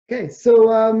Okay,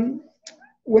 so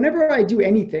whenever I do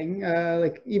anything,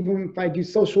 like even if I do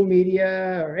social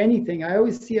media or anything, I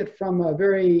always see it from a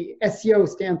very SEO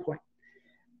standpoint.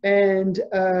 And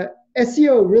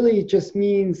SEO really just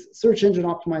means search engine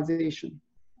optimization.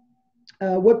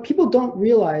 What people don't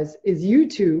realize is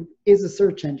YouTube is a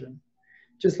search engine,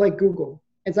 just like Google.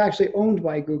 It's actually owned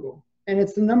by Google, and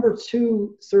it's the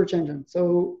 #2 search engine.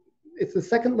 So it's the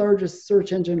second largest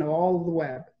search engine of all of the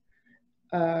web.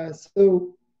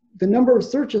 So the number of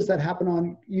searches that happen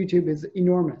on YouTube is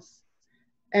enormous.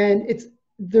 And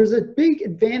there's a big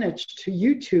advantage to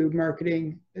YouTube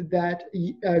marketing that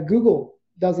Google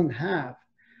doesn't have.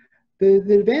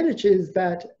 The advantage is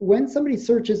that when somebody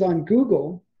searches on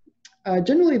Google,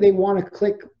 generally they want to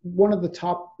click one of the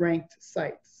top ranked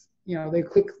sites. You know, they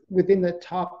click within the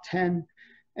top 10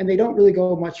 and they don't really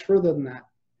go much further than that.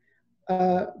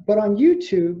 But on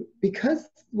YouTube, because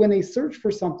when they search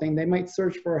for something, they might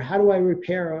search for how do I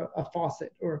repair a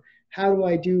faucet or how do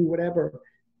I do whatever.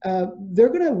 They're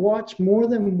going to watch more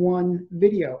than one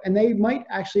video, and they might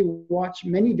actually watch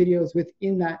many videos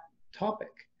within that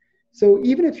topic. So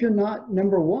even if you're not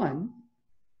 #1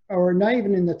 or not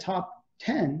even in the top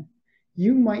 10,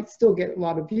 you might still get a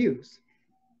lot of views.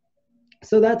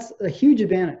 So that's a huge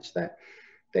advantage,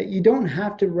 that you don't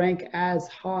have to rank as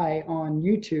high on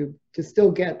YouTube to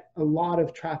still get a lot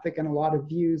of traffic and a lot of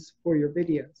views for your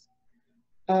videos.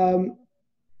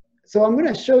 So I'm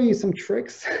going to show you some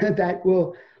tricks that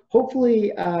will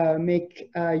hopefully make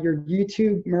your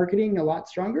YouTube marketing a lot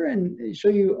stronger, and show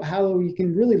you how you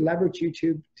can really leverage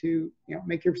YouTube to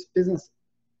make your business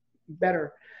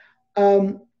better.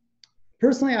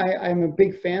 Personally, I'm a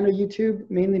big fan of YouTube,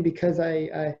 mainly because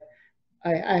I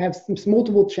have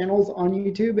multiple channels on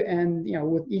YouTube, and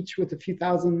with a few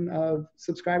thousand of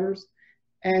subscribers,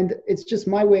 and it's just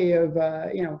my way of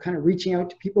kind of reaching out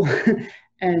to people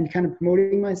and kind of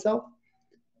promoting myself.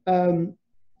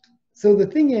 So the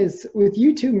thing is, with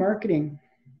YouTube marketing,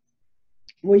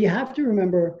 what you have to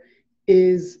remember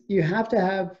is you have to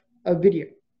have a video,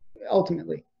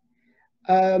 ultimately.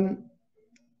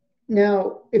 Now,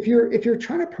 if you're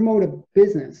trying to promote a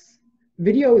business,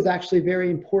 video is actually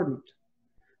very important.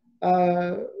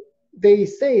 They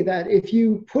say that if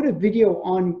you put a video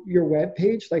on your web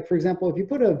page, like for example, if you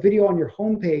put a video on your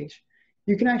home page,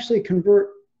 you can actually convert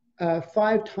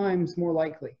 5 times more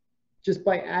likely just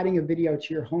by adding a video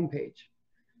to your home page.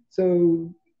 So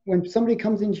when somebody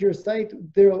comes into your site,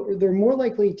 they're more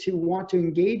likely to want to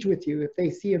engage with you if they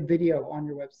see a video on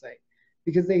your website,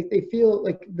 because they feel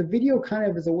like the video kind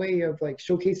of is a way of like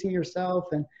showcasing yourself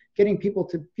and getting people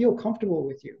to feel comfortable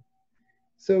with you.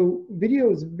 So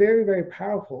video is very, very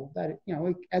powerful. That,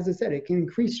 as I said, it can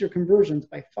increase your conversions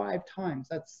by 5 times.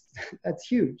 That's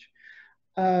huge.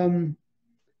 And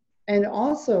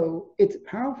also, it's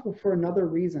powerful for another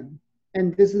reason,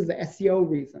 and this is the SEO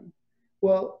reason.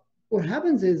 Well, what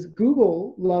happens is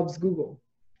Google loves Google.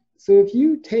 So if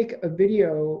you take a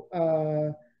video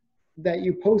that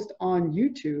you post on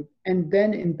YouTube and then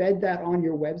embed that on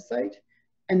your website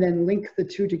and then link the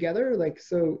two together, like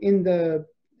so in the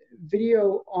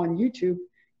video on YouTube,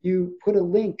 you put a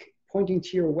link pointing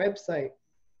to your website,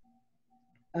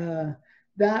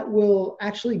 that will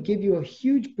actually give you a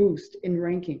huge boost in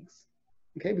rankings,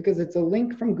 okay? Because it's a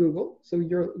link from Google, so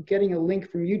you're getting a link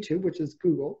from YouTube, which is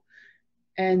Google,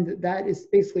 and that is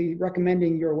basically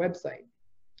recommending your website.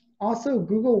 Also,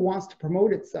 Google wants to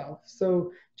promote itself,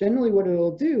 so generally what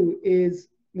it'll do is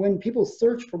when people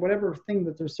search for whatever thing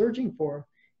that they're searching for,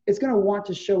 it's going to want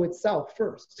to show itself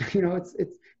first. It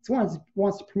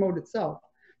wants to promote itself.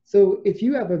 So if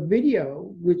you have a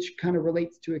video which kind of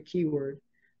relates to a keyword,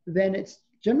 then it's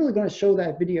generally going to show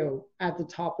that video at the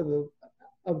top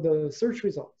of the search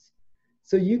results.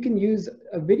 So you can use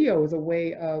a video as a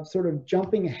way of sort of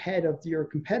jumping ahead of your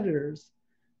competitors,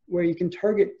 where you can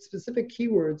target specific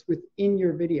keywords within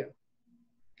your video.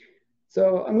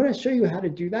 So I'm going to show you how to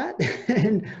do that,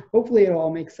 and hopefully it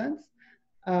all makes sense.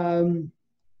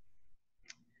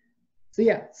 So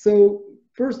yeah, so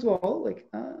first of all, like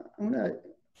I'm going to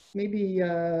maybe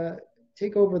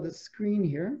take over the screen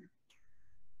here.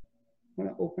 I'm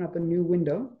going to open up a new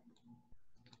window,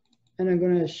 and I'm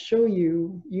going to show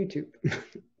you YouTube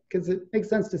because it makes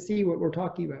sense to see what we're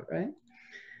talking about, right?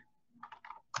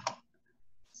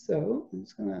 So I'm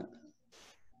just going to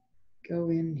go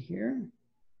in here.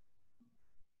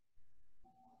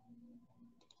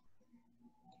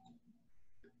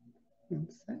 One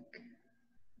sec.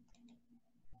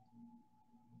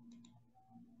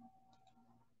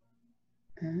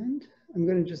 And I'm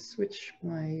going to just switch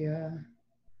my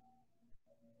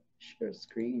share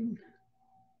screen,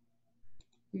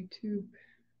 YouTube.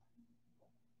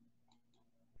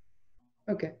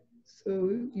 Okay, so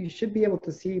you should be able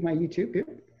to see my YouTube here.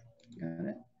 Got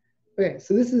it. Okay,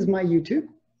 so this is my YouTube.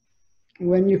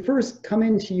 When you first come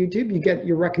into YouTube, you get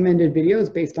your recommended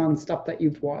videos based on stuff that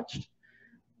you've watched.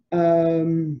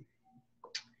 And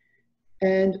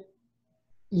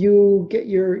you get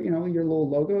your, your little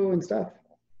logo and stuff.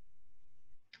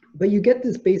 But you get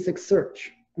this basic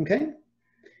search, okay?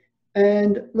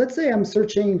 And let's say I'm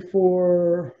searching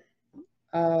for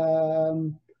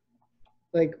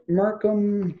like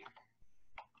Markham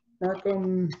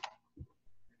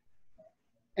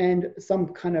and some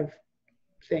kind of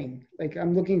thing. Like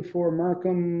I'm looking for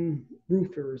Markham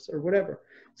roofers or whatever.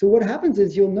 So what happens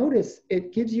is you'll notice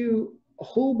it gives you a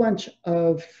whole bunch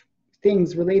of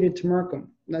things related to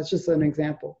Markham. That's just an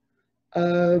example.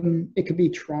 It could be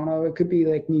Toronto, it could be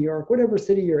like New York, whatever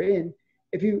city you're in.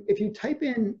 If you type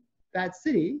in that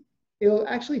city, it'll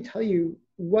actually tell you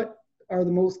what are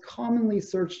the most commonly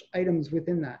searched items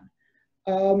within that.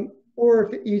 Or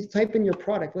if you type in your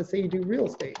product, let's say you do real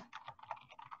estate,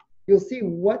 you'll see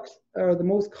what are the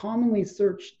most commonly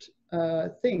searched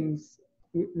things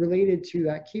related to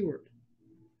that keyword.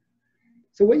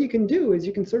 So what you can do is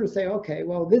you can sort of say, okay,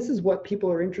 well, this is what people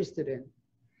are interested in.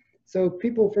 So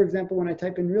people, for example, when I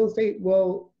type in real estate,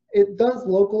 well, it does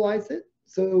localize it.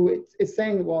 So it's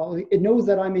saying, well, it knows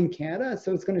that I'm in Canada,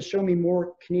 so it's going to show me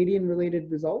more Canadian related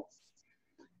results.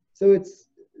 So it's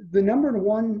the number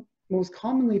one most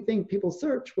commonly thing people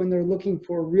search when they're looking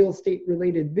for real estate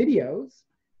related videos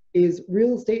is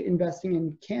real estate investing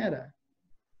in Canada.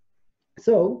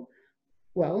 So,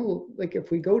 well, like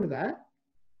if we go to that,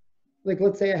 like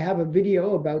let's say I have a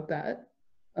video about that,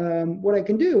 what I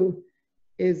can do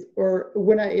is, or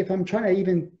if I'm trying to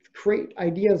even create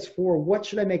ideas for what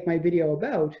should I make my video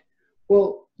about,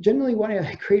 well, generally when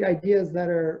I create ideas that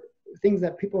are things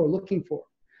that people are looking for.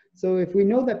 So if we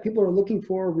know that people are looking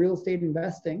for real estate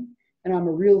investing and I'm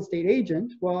a real estate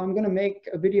agent, well, I'm going to make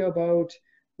a video about,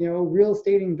 real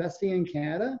estate investing in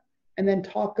Canada and then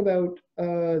talk about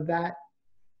that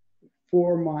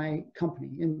for my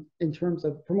company in terms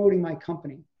of promoting my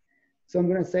company. So I'm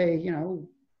going to say,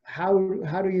 how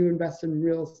do you invest in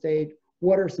real estate?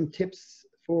 What are some tips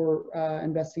for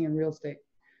investing in real estate?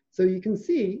 So you can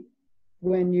see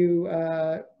when you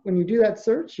do that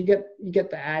search, you get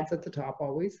the ads at the top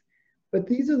always, but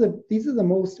these are the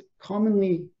videos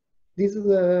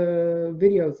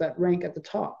that rank at the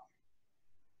top.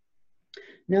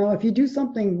 Now, if you do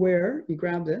something where you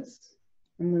grab this,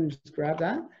 I'm going to just grab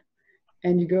that,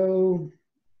 and you go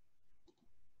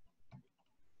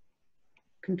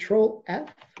Control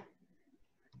F,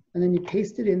 and then you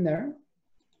paste it in there.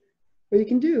 What you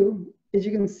can do is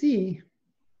you can see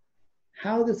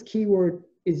how this keyword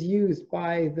is used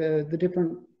by the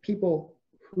different people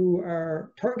who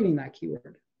are targeting that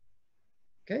keyword.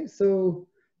 Okay, so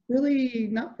really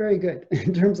not very good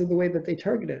in terms of the way that they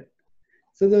targeted it.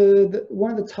 So one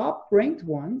of the top ranked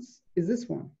ones is this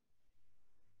one.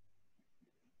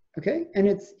 Okay,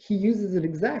 and he uses it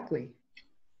exactly.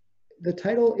 The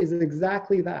title is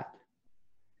exactly that.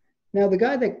 Now the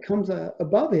guy that comes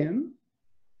above him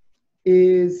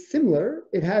is similar.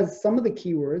 It has some of the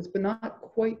keywords, but not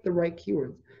quite the right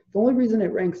keywords. The only reason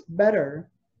it ranks better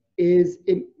is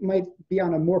it might be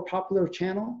on a more popular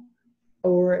channel,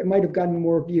 or it might have gotten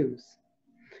more views.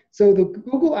 So the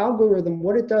Google algorithm,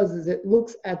 what it does is it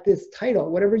looks at this title,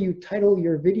 whatever you title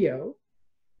your video,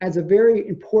 as a very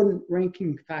important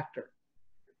ranking factor.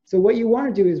 So what you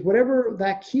want to do is whatever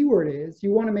that keyword is,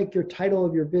 you want to make your title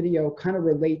of your video kind of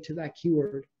relate to that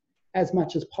keyword as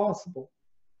much as possible.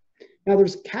 Now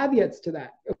there's caveats to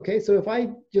that, okay? So if I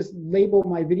just label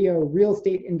my video real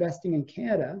estate investing in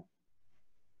Canada,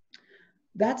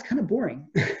 that's kind of boring,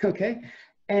 okay?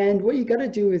 And what you got to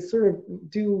do is sort of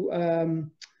do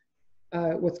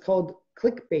what's called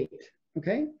clickbait,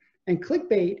 okay? And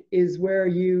clickbait is where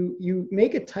you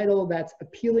make a title that's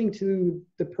appealing to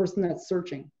the person that's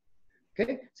searching,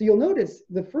 okay? So you'll notice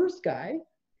the first guy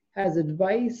has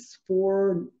advice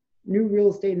for new real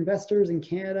estate investors in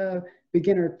Canada,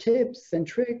 beginner tips and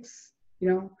tricks,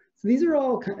 So these are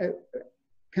all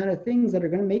kind of things that are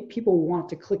going to make people want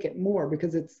to click it more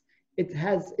because it's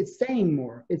saying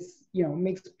more. It's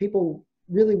makes people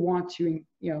really want to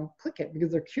click it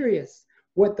because they're curious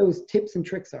what those tips and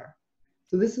tricks are.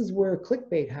 So this is where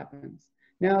clickbait happens.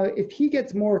 Now, if he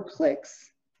gets more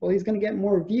clicks, well, he's going to get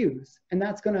more views, and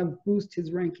that's going to boost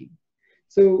his ranking.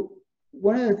 So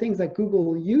one of the things that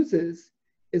Google uses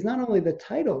is not only the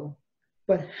title,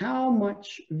 but how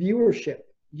much viewership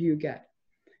do you get?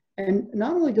 And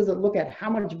not only does it look at how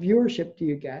much viewership do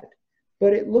you get,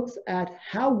 but it looks at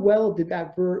how well did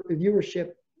that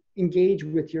viewership engage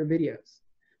with your videos.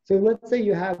 So let's say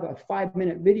you have a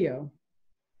 5-minute video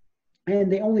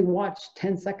and they only watch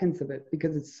 10 seconds of it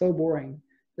because it's so boring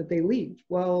that they leave.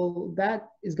 Well,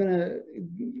 that is going to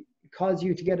cause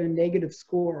you to get a negative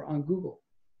score on Google,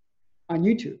 on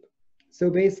YouTube. So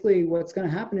basically what's going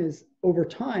to happen is over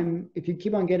time, if you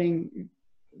keep on getting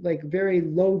like very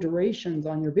low durations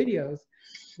on your videos,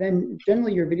 then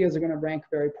generally your videos are going to rank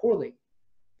very poorly.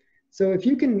 So if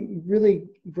you can really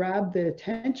grab the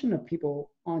attention of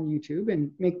people on YouTube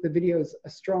and make the videos a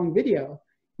strong video,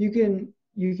 you can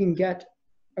get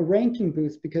a ranking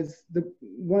boost, because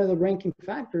one of the ranking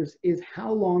factors is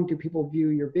how long do people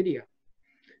view your video.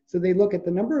 So they look at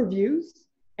the number of views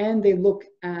and they look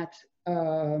at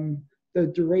the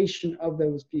duration of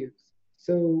those views.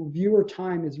 So viewer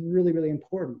time is really, really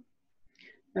important.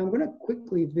 Now I'm going to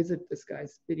quickly visit this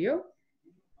guy's video.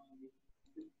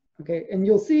 Okay, and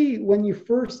you'll see when you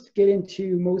first get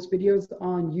into most videos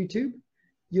on YouTube,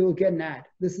 you'll get an ad.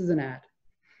 This is an ad.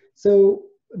 So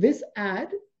this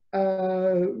ad,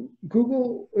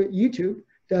 YouTube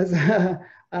does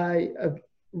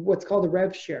what's called a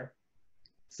rev share.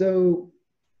 So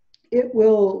it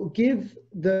will give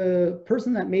the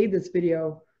person that made this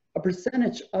video a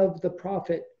percentage of the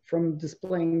profit from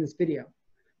displaying this video.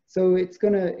 So it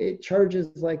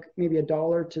charges like maybe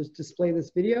 $1 to display this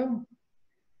video.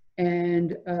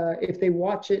 And if they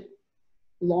watch it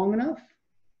long enough,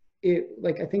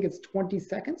 I think it's 20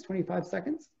 seconds, 25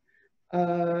 seconds,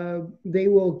 they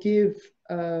will give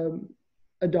 $1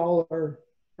 or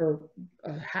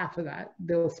half of that.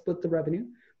 They'll split the revenue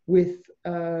with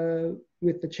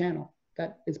the channel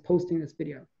that is posting this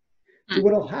video. So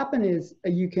what will happen is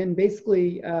you can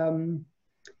basically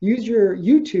use your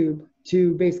YouTube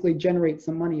to basically generate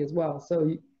some money as well.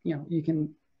 So you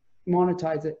can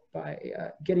monetize it by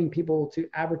getting people to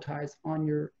advertise on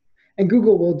your, and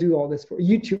Google will do all this for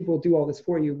you. YouTube will do all this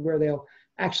for you, where they'll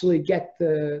actually get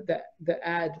the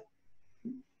ads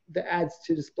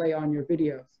to display on your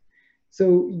videos.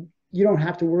 So you don't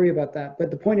have to worry about that.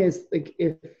 But the point is, like,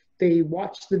 if they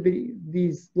watch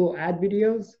these little ad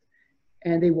videos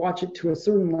and they watch it to a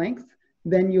certain length,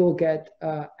 then you'll get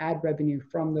ad revenue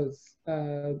from those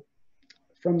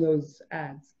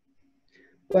ads.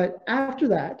 But after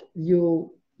that,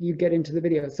 you get into the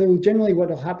video. So generally what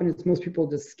will happen is most people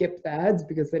just skip the ads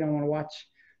because they don't want to watch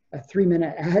a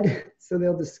 3-minute ad. So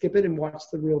they'll just skip it and watch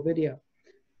the real video.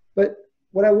 But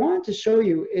what I wanted to show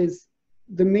you is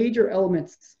the major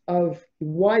elements of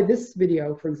why this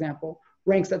video, for example,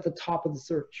 ranks at the top of the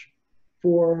search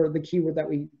for the keyword that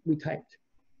we typed.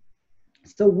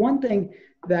 So one thing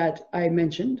that I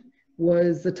mentioned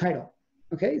was the title.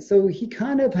 Okay, so he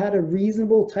kind of had a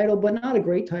reasonable title, but not a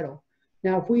great title.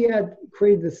 Now, if we had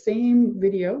created the same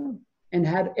video and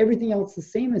had everything else the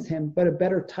same as him, but a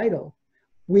better title,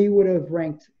 we would have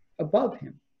ranked above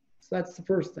him. So that's the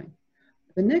first thing.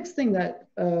 The next thing that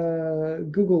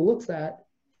Google looks at,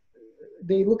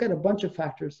 they look at a bunch of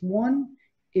factors. One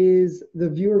is the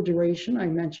viewer duration I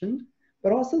mentioned,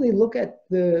 but also they look at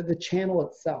the channel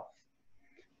itself.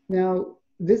 Now,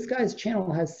 this guy's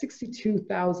channel has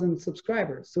 62,000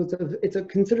 subscribers, so it's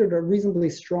considered a reasonably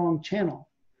strong channel.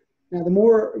 Now, the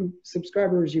more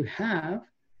subscribers you have,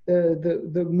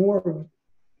 the more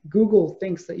Google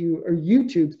thinks that or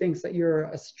YouTube thinks that you're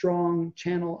a strong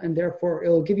channel, and therefore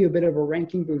it'll give you a bit of a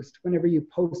ranking boost whenever you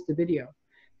post a video.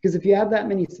 Because if you have that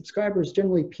many subscribers,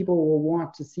 generally people will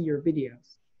want to see your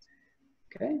videos.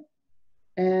 Okay,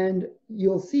 and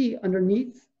you'll see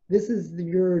underneath, this is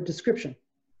your description.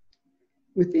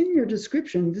 Within your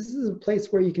description, this is a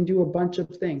place where you can do a bunch of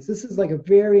things. This is like a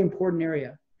very important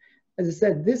area. As I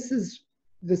said, this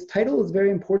title is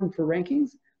very important for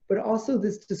rankings, but also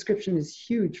this description is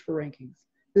huge for rankings.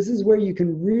 This is where you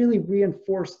can really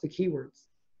reinforce the keywords.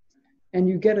 And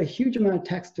you get a huge amount of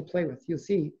text to play with. You'll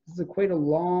see this is quite a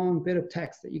long bit of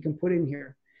text that you can put in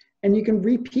here. And you can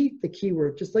repeat the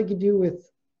keyword, just like you do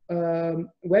with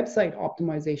website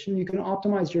optimization. You can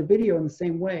optimize your video in the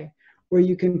same way, where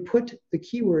you can put the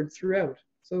keyword throughout.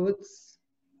 So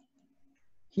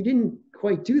he didn't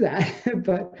quite do that,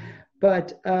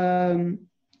 but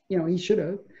he should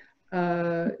have.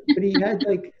 But he had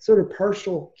like sort of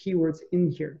partial keywords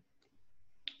in here.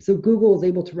 So Google is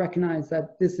able to recognize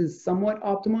that this is somewhat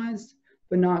optimized,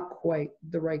 but not quite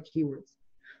the right keywords.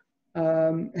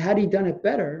 Had he done it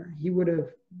better, he would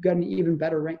have gotten even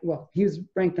better rank. Well, he was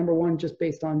ranked #1 just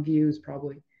based on views,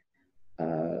 probably.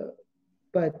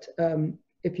 But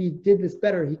if he did this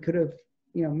better, he could have,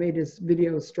 made his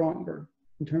video stronger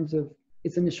in terms of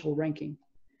its initial ranking.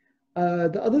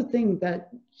 The other thing that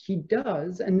he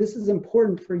does, and this is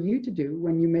important for you to do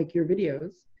when you make your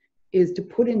videos, is to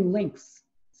put in links.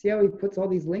 See how he puts all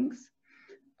these links?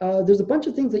 there's a bunch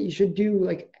of things that you should do,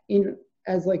 like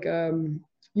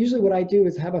usually what I do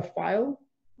is have a file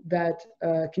that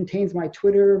contains my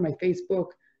Twitter, my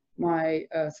Facebook, my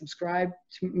subscribe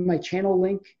to my channel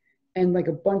link, and like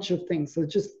a bunch of things. So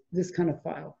just this kind of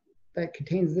file that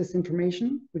contains this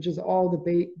information, which is all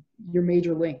your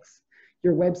major links,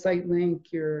 your website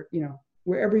link, your,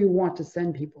 wherever you want to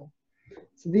send people.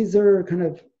 So these are kind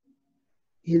of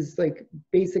his like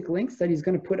basic links that he's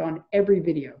going to put on every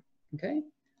video, okay?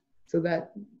 So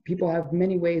that people have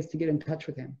many ways to get in touch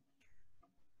with him.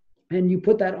 And you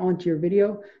put that onto your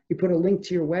video, you put a link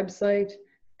to your website,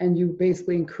 and you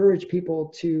basically encourage people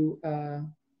to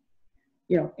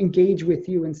engage with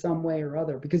you in some way or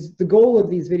other. Because the goal of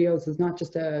these videos is not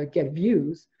just to get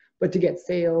views, but to get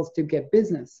sales, to get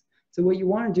business. So what you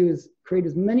want to do is create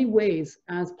as many ways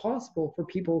as possible for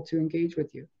people to engage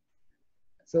with you.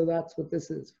 So that's what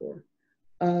this is for.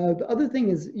 The other thing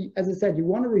is, as I said, you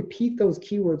want to repeat those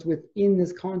keywords within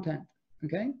this content,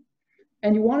 okay?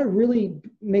 And you want to really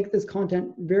make this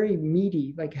content very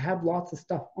meaty, like have lots of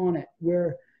stuff on it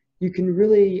where you can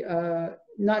really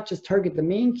not just target the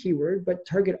main keyword, but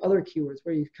target other keywords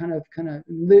where you kind of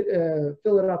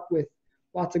fill it up with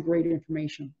lots of great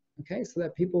information, okay? So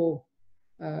that people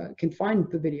can find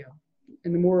the video.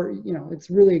 And the more, it's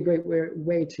really a great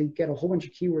way to get a whole bunch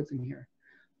of keywords in here.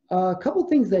 A couple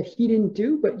things that he didn't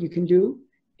do, but you can do,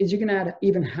 is you can add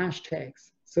even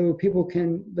hashtags. So people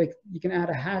can, you can add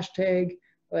a hashtag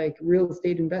like real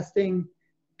estate investing,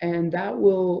 and that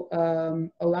will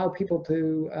allow people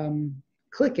to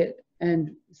click it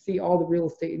and see all the real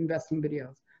estate investing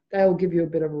videos. That will give you a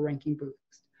bit of a ranking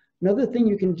boost. Another thing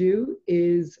you can do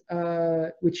is,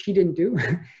 which he didn't do,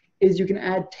 is you can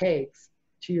add tags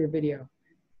to your video.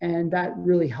 And that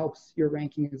really helps your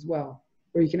ranking as well,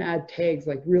 where you can add tags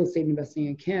like real estate investing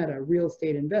in Canada, real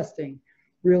estate investing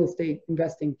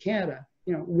Canada,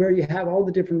 where you have all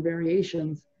the different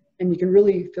variations, and you can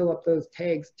really fill up those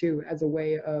tags too as a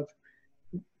way of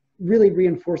really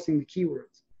reinforcing the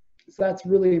keywords. So that's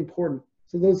really important.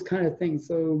 So those kind of things.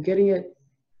 So getting it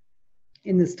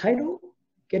in this title,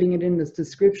 getting it in this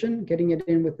description, getting it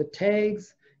in with the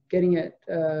tags, getting it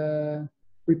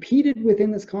repeated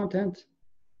within this content,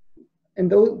 and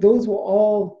those will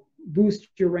all boost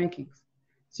your rankings.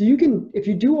 So you can, if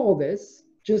you do all this,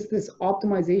 just this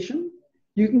optimization,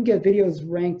 you can get videos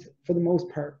ranked for the most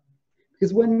part.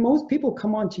 Because when most people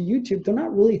come onto YouTube, they're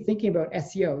not really thinking about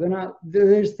SEO.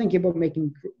 They're just thinking about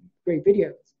making great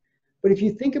videos. But if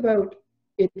you think about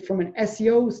it from an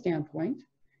SEO standpoint,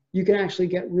 you can actually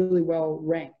get really well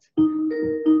ranked.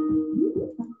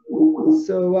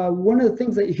 So one of the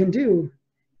things that you can do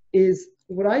is,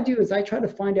 what I do is I try to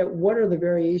find out what are the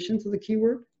variations of the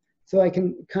keyword, so I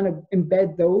can kind of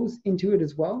embed those into it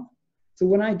as well. So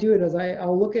when I do it,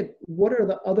 I'll look at what are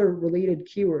the other related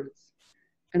keywords,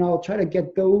 and I'll try to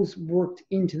get those worked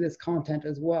into this content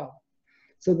as well,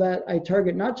 so that I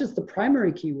target not just the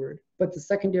primary keyword, but the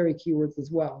secondary keywords as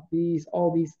well.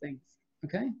 All these things,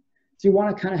 okay? So you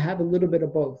want to kind of have a little bit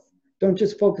of both. Don't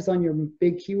just focus on your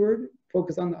big keyword,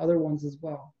 focus on the other ones as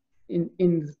well in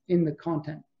the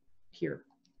content here.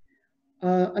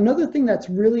 Another thing that's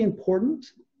really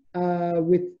important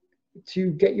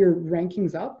to get your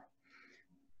rankings up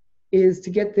is to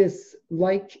get this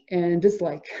like and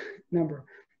dislike number.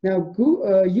 Now,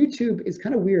 YouTube is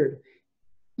kind of weird.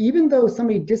 Even though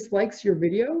somebody dislikes your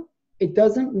video, it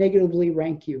doesn't negatively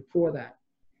rank you for that.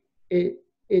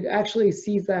 It actually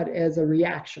sees that as a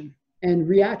reaction, and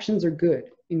reactions are good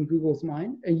in Google's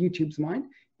mind and YouTube's mind.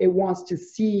 It wants to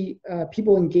see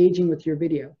people engaging with your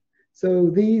video. So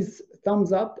these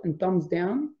thumbs up and thumbs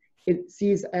down, it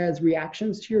sees as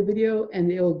reactions to your video,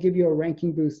 and it'll give you a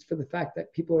ranking boost for the fact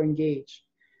that people are engaged.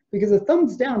 Because a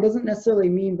thumbs down doesn't necessarily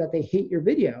mean that they hate your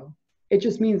video. It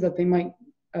just means that they might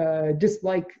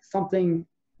dislike something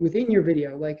within your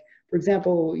video. Like, for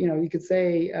example, you could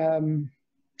say,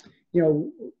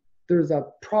 there's a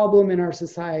problem in our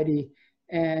society,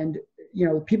 and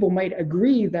people might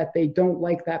agree that they don't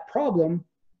like that problem,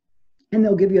 and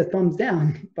they'll give you a thumbs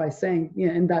down by saying,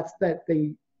 and that's that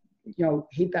they,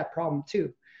 hate that problem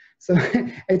too. So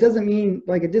it doesn't mean,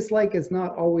 like, a dislike is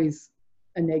not always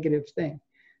a negative thing.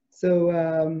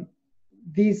 So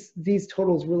these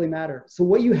totals really matter. So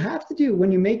what you have to do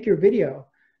when you make your video,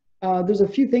 there's a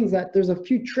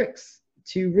few tricks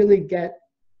to really get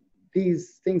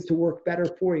these things to work better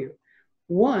for you.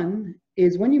 One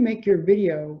is, when you make your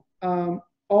video,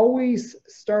 always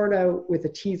start out with a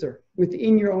teaser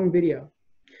within your own video.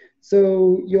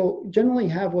 So you'll generally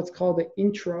have what's called the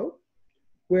intro,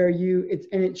 where and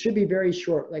it should be very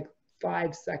short, like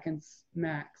 5 seconds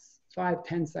max,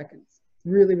 5-10 seconds,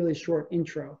 really, really short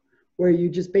intro, where you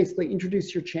just basically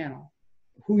introduce your channel,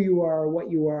 who you are, what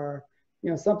you are,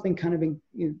 something kind of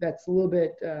that's a little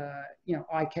bit,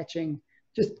 eye-catching.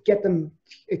 Just get them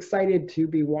excited to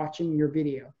be watching your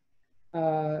video.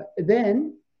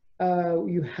 Then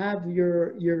you have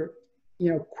your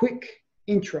quick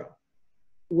intro.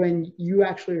 When you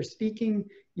actually are speaking,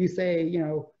 you say,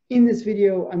 in this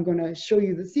video, I'm going to show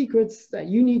you the secrets that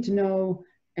you need to know,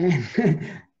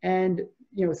 and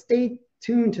stay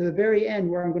tuned to the very end,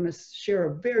 where I'm going to share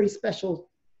a very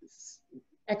special,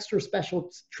 extra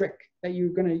special trick that you're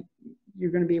going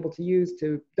to be able to use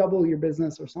to double your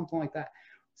business or something like that.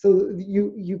 So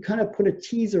you kind of put a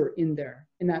teaser in there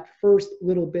in that first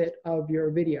little bit of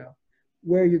your video,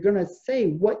 where you're going to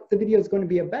say what the video is going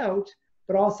to be about,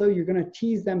 but also you're going to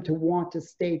tease them to want to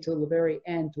stay till the very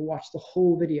end to watch the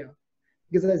whole video.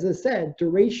 Because as I said,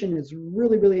 duration is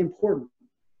really, really important.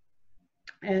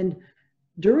 And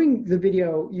during the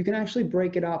video, you can actually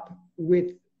break it up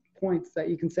with points that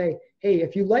you can say, hey,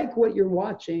 if you like what you're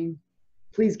watching,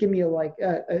 please give me a like,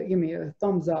 give me a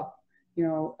thumbs up,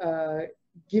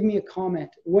 give me a comment.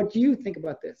 What do you think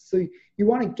about this? So you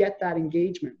want to get that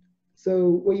engagement. So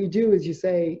what you do is you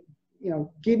say,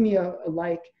 give me a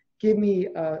like, give me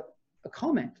a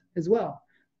comment as well.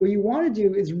 What you want to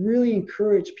do is really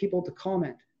encourage people to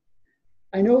comment.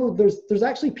 I know there's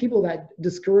actually people that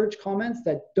discourage comments,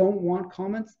 that don't want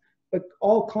comments, but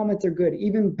all comments are good.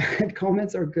 Even bad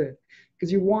comments are good,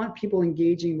 because you want people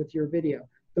engaging with your video.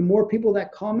 The more people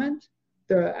that comment,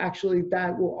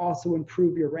 that will also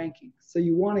improve your rankings. So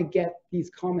you want to get these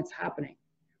comments happening,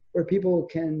 where people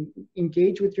can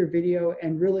engage with your video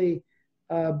and really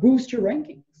boost your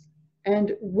rankings.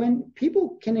 And when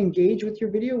people can engage with your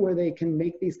video, where they can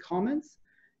make these comments,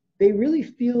 they really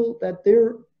feel that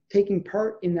they're taking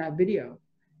part in that video.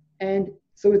 And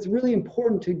so it's really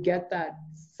important to get that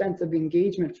sense of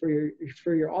engagement for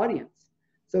your audience.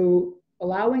 So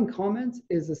allowing comments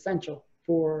is essential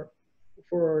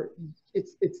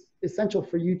it's essential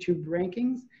for YouTube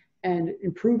rankings and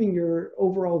improving your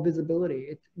overall visibility.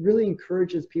 It really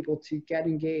encourages people to get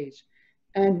engaged.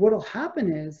 And what will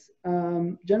happen is,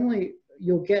 generally,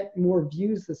 you'll get more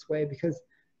views this way, because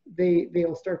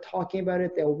they'll start talking about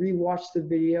it. They'll rewatch the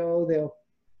video.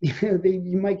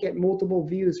 You might get multiple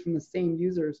views from the same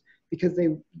users, because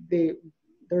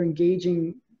they're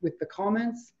engaging with the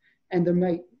comments, and they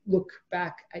might look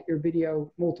back at your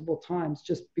video multiple times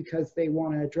just because they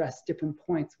want to address different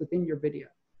points within your video.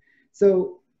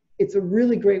 So it's a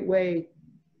really great way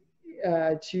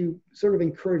to sort of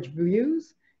encourage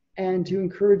views and to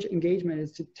encourage engagement,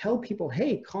 is to tell people,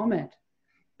 hey, comment,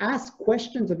 ask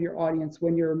questions of your audience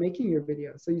when you're making your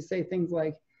video. So you say things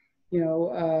like,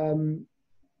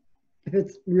 if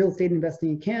it's real estate investing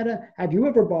in Canada, have you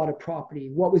ever bought a property?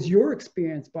 What was your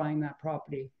experience buying that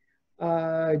property?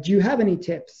 Do you have any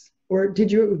tips? Or did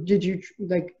you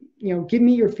give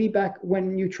me your feedback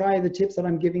when you try the tips that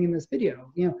I'm giving in this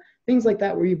video? Things like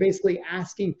that, where you're basically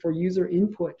asking for user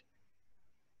input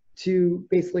to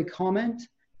basically comment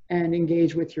and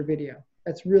engage with your video.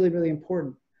 That's really, really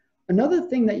important. Another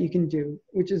thing that you can do,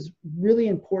 which is really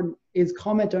important, is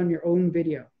comment on your own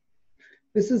video.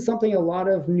 This is something a lot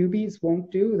of newbies won't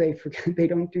do. They forget, they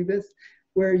don't do this,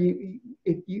 where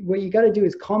what you got to do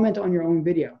is comment on your own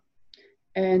video.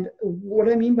 And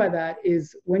what I mean by that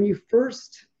is, when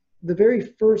the very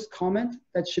first comment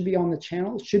that should be on the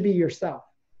channel should be yourself.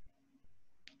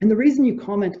 And the reason you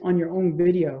comment on your own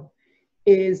video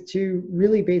is to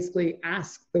really basically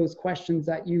ask those questions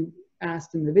that you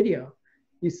asked in the video.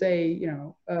 You say,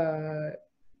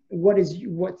 what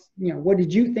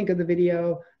did you think of the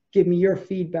video? Give me your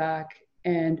feedback.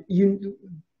 And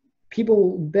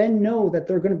people then know that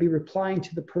they're going to be replying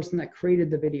to the person that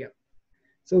created the video.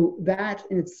 So that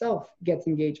in itself gets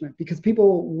engagement, because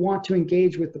people want to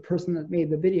engage with the person that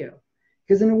made the video.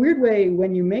 Because in a weird way,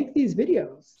 when you make these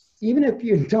videos, even if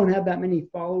you don't have that many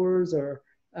followers or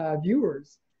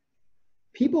viewers,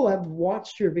 people have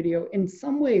watched your video. In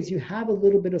some ways, you have a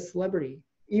little bit of celebrity,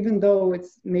 even though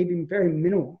it's maybe very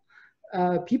minimal.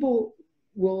 People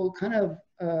will kind of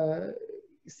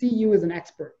see you as an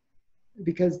expert,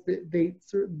 because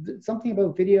something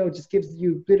about video just gives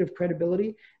you a bit of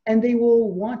credibility, and they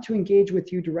will want to engage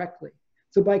with you directly.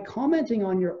 So by commenting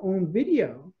on your own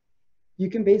video, you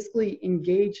can basically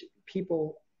engage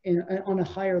people on a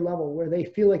higher level, where they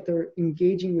feel like they're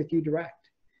engaging with you direct.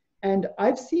 And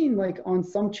I've seen, like, on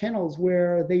some channels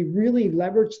where they really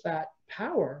leverage that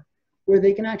power, where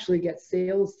they can actually get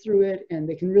sales through it, and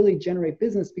they can really generate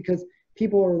business because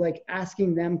people are like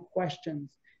asking them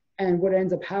questions. And what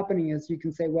ends up happening is, you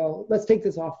can say, well, let's take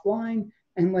this offline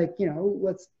and, like,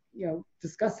 let's,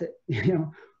 discuss it,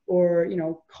 or,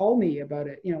 call me about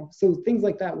it, so things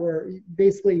like that, where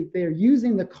basically they're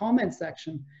using the comment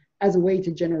section as a way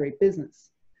to generate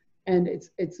business. And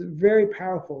it's very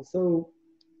powerful. So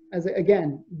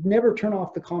again, never turn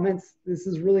off the comments. This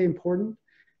is really important.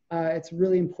 It's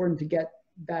really important to get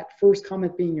that first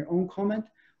comment being your own comment.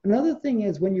 Another thing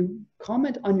is when you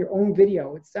comment on your own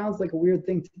video, it sounds like a weird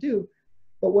thing to do,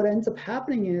 but what ends up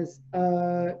happening is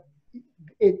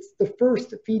it's the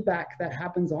first feedback that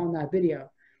happens on that video.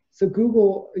 So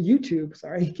YouTube,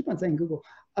 sorry, I keep on saying Google,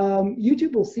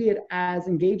 YouTube will see it as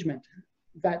engagement,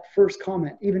 that first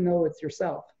comment, even though it's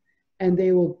yourself. And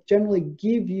they will generally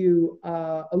give you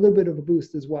a little bit of a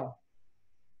boost as well.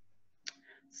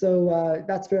 So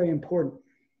that's very important.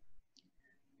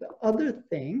 The other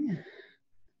thing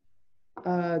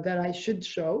that I should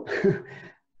show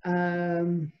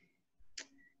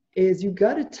is you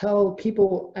got to tell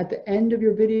people at the end of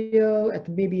your video,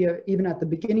 maybe even at the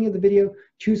beginning of the video,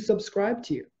 to subscribe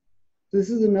to you. This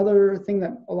is another thing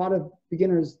that a lot of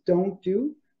beginners don't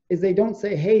do, is they don't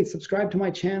say, hey, subscribe to my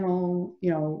channel,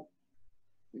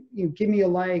 give me a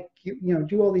like,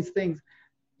 do all these things.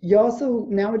 You also,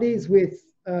 nowadays with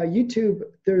YouTube,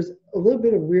 there's a little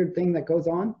bit of weird thing that goes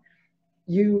on.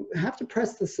 You have to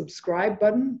press the subscribe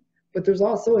button, but there's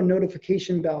also a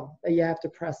notification bell that you have to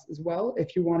press as well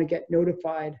if you want to get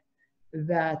notified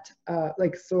that,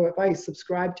 so if I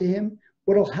subscribe to him,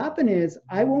 what'll happen is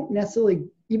I won't necessarily,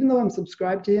 even though I'm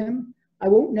subscribed to him, I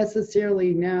won't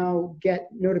necessarily now get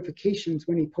notifications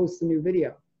when he posts a new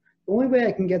video. The only way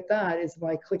I can get that is if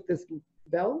I click this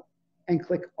bell and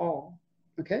click all,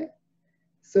 okay?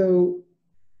 So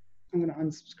I'm gonna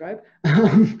unsubscribe.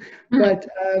 But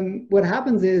what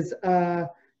happens is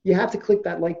you have to click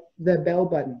that, the bell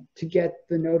button to get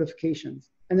the notifications.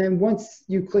 And then once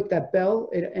you click that bell,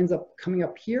 it ends up coming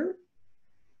up here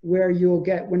where you'll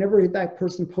get, whenever that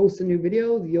person posts a new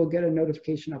video, you'll get a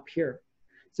notification up here.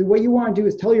 So what you want to do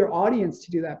is tell your audience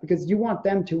to do that, because you want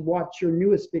them to watch your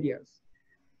newest videos.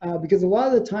 Because a lot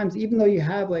of the times, even though you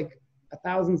have like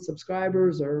 1,000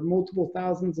 subscribers or multiple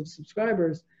thousands of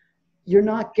subscribers, you're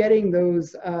not getting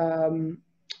those,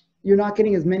 you're not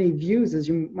getting as many views as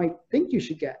you might think you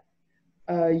should get.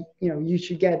 You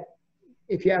should get,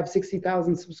 if you have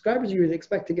 60,000 subscribers, you would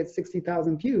expect to get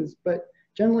 60,000 views. But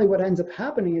generally what ends up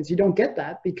happening is you don't get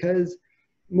that because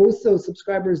most of those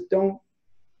subscribers don't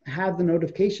have the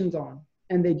notifications on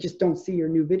and they just don't see your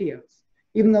new videos.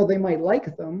 Even though they might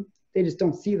like them, they just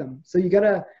don't see them. So you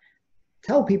gotta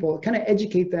tell people, kind of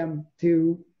educate them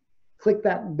to click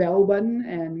that bell button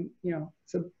and,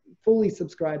 so fully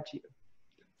subscribe to you.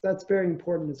 So that's very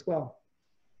important as well.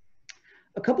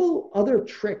 A couple other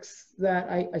tricks that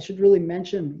I should really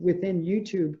mention within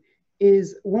YouTube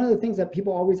is, one of the things that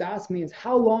people always ask me is,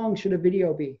 how long should a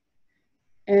video be?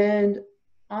 And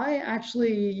I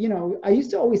actually, I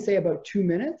used to always say about 2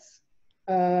 minutes,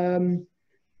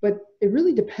 but it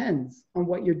really depends on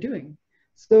what you're doing.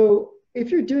 So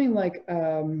if you're doing like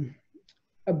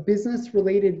a business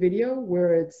related video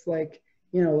where it's like,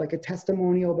 like a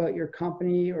testimonial about your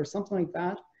company or something like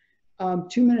that,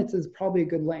 2 minutes is probably a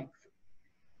good length.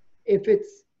 If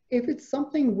it's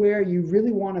something where you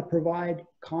really want to provide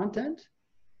content,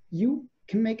 you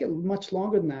can make it much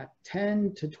longer than that.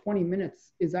 10 to 20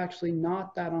 minutes is actually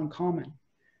not that uncommon.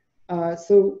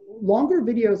 So longer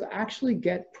videos actually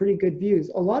get pretty good views.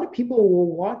 A lot of people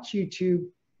will watch YouTube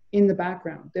in the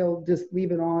background. They'll just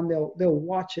leave it on. They'll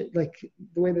watch it like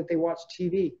the way that they watch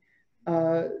TV.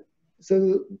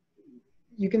 So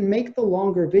you can make the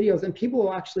longer videos and people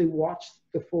will actually watch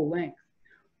the full length.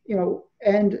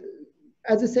 And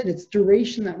as I said, it's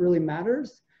duration that really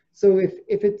matters. So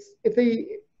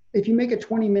if you make a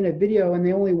 20-minute video and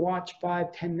they only watch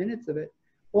 5-10 minutes of it,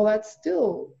 well, that's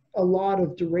still a lot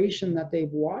of duration that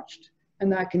they've watched,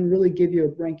 and that can really give you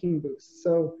a ranking boost.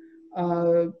 So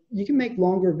you can make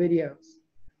longer videos.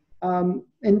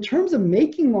 In terms of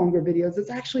making longer videos, it's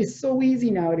actually so easy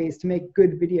nowadays to make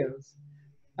good videos.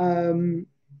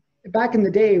 Back in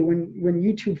the day when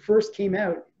YouTube first came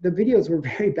out, the videos were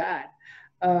very bad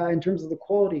in terms of the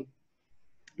quality,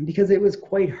 because it was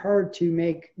quite hard to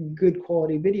make good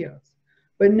quality videos.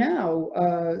 But now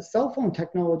cell phone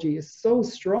technology is so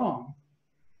strong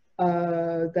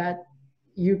that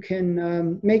you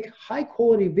can make high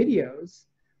quality videos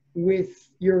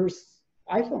with your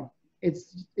iPhone.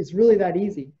 It's really that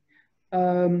easy.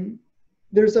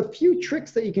 There's a few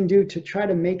tricks that you can do to try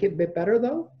to make it a bit better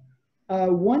though.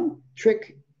 One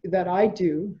trick that I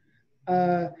do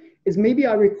is maybe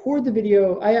I record the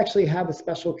video. I actually have a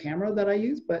special camera that I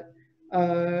use, but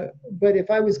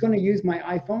if I was going to use my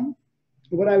iPhone,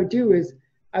 what I would do is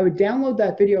I would download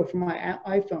that video from my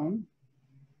iPhone,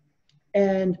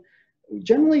 And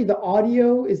generally the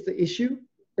audio is the issue.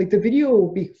 Like the video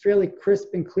will be fairly crisp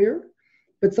and clear,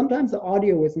 but sometimes the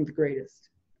audio isn't the greatest.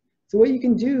 So what you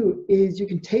can do is you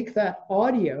can take that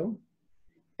audio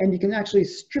and you can actually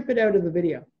strip it out of the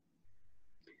video.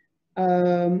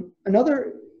 And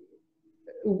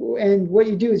what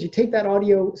you do is you take that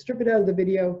audio, strip it out of the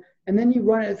video, and then you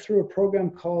run it through a program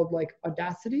called like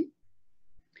Audacity.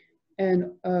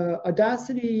 And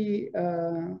Audacity,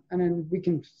 and then we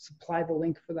can supply the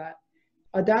link for that.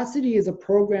 Audacity is a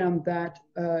program that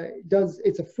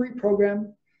it's a free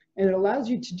program, and it allows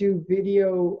you to do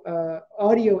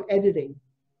audio editing.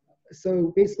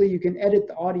 So basically you can edit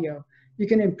the audio. You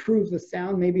can improve the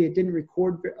sound. Maybe it didn't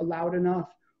record loud enough,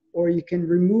 or you can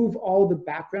remove all the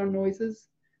background noises.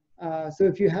 So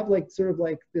if you have like sort of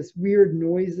like this weird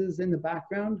noises in the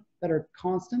background that are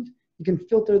constant, you can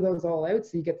filter those all out.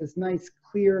 So you get this nice,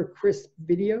 clear, crisp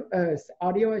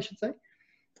audio, I should say.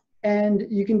 And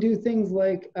you can do things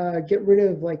like get rid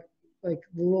of like the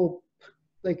little,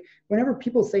 like whenever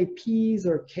people say P's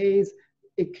or K's,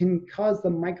 it can cause the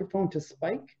microphone to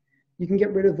spike. You can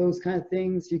get rid of those kind of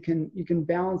things. You can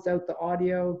balance out the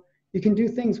audio. You can do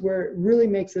things where it really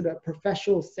makes it a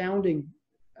professional sounding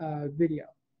video.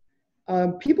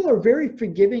 People are very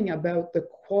forgiving about the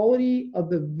quality of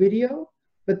the video,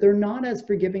 but they're not as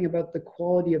forgiving about the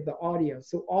quality of the audio.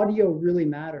 So audio really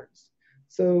matters.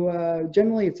 So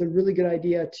generally it's a really good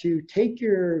idea to take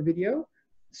your video,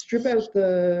 strip out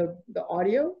the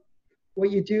audio.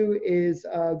 What you do is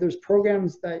there's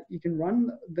programs that you can run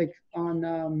like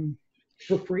on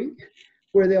for free,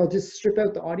 where they'll just strip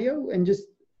out the audio and just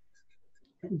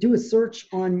do a search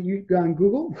on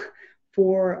Google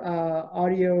for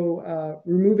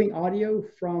removing audio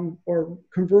from, or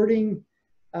converting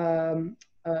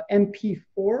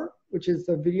MP4, which is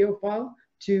a video file,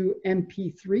 to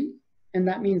MP3. And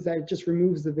that means that it just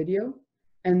removes the video,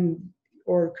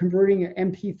 or converting an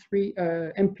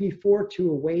MP4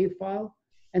 to a WAV file.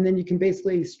 And then you can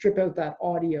basically strip out that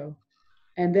audio.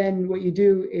 And then what you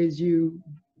do is you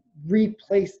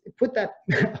put that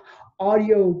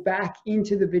audio back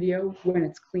into the video when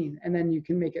it's clean. And then you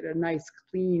can make it a nice,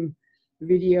 clean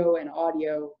video and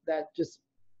audio that just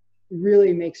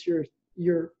really makes your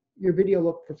video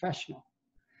look professional.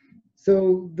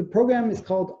 So the program is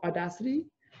called Audacity.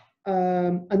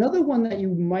 Another one that you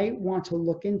might want to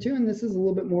look into, and this is a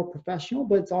little bit more professional,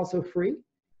 but it's also free,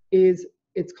 it's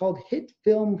called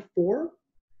HitFilm 4,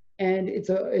 and it's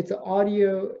an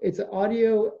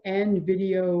audio and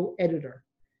video editor.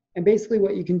 And basically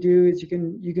what you can do is you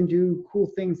can do cool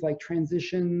things like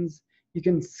transitions. You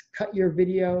can cut your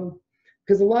video,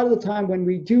 because a lot of the time when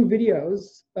we do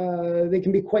videos, they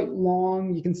can be quite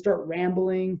long. You can start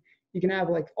rambling. You can have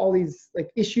like all these like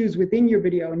issues within your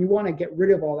video, and you want to get rid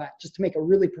of all that just to make a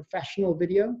really professional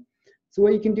video. So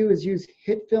what you can do is use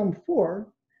HitFilm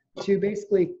 4 to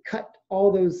basically cut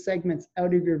all those segments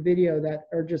out of your video that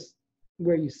are just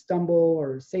where you stumble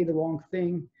or say the wrong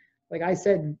thing. Like I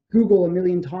said Google a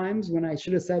million times when I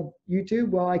should have said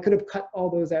YouTube. Well, I could have cut all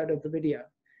those out of the video.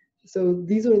 So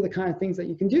these are the kind of things that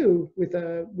you can do with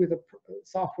a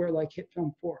software like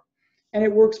HitFilm 4. And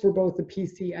it works for both the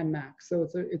PC and Mac, so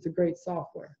it's a great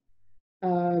software.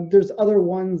 There's other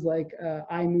ones like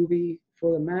iMovie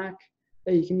for the Mac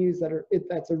that you can use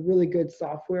that's a really good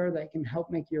software that can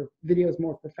help make your videos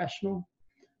more professional.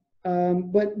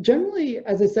 But generally,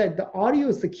 as I said, the audio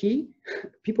is the key.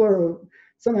 People are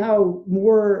somehow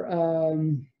more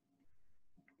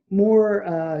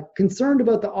concerned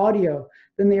about the audio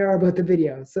than they are about the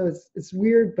video. So it's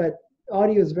weird, but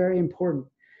audio is very important.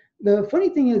 The funny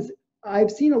thing is,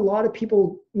 I've seen a lot of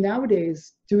people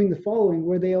nowadays doing the following,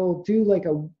 where they'll do like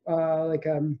a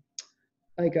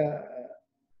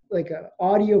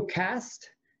audio cast,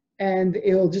 and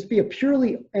it'll just be a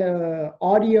purely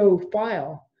audio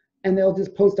file, and they'll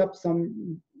just post up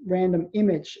some random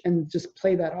image and just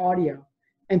play that audio,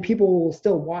 and people will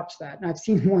still watch that. And I've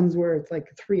seen ones where it's like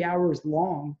 3 hours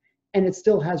long, and it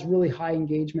still has really high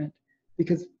engagement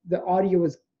because the audio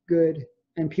is good,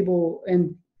 and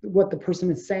what the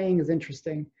person is saying is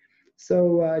interesting.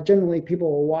 So generally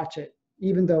people will watch it,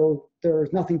 even though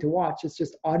there's nothing to watch, it's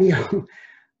just audio.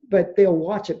 But they'll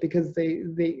watch it because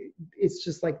it's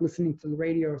just like listening to the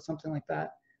radio or something like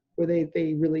that, where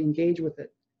they really engage with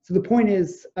it. So the point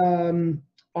is,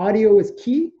 audio is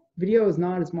key, video is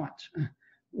not as much.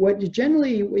 What you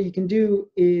can do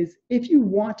is, if you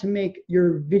want to make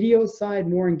your video side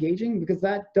more engaging, because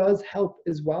that does help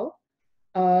as well,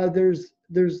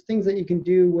 there's things that you can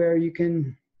do where you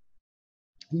can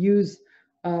use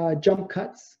jump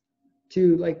cuts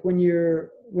to, like when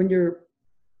you're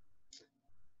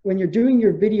doing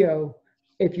your video,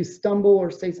 if you stumble or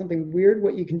say something weird,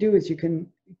 what you can do is you can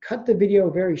cut the video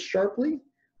very sharply,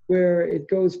 where it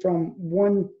goes from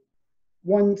one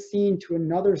scene to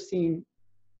another scene,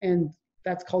 and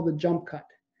that's called a jump cut.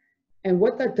 And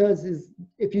what that does is,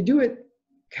 if you do it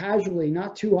casually,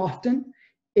 not too often,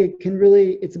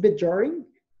 it's a bit jarring,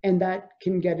 and that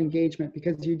can get engagement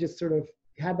because you just sort of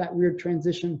have that weird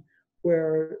transition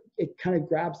where it kind of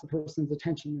grabs the person's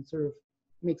attention and sort of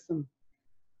makes them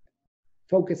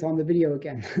focus on the video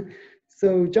again.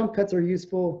 So jump cuts are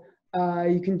useful.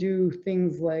 You can do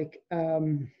things like,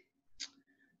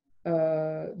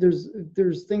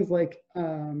 there's things like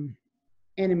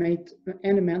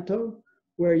animanto,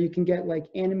 where you can get like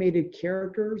animated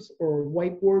characters or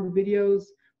whiteboard videos,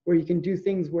 where you can do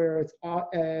things where it's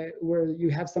where you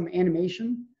have some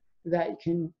animation that you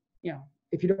can,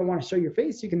 if you don't want to show your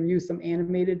face, you can use some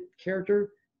animated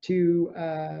character to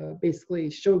basically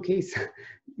showcase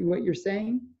what you're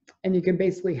saying, and you can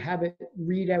basically have it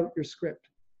read out your script.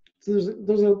 So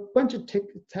there's a bunch of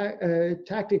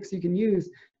tactics you can use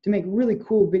to make really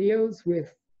cool videos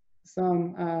with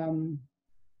some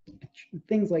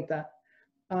things like that.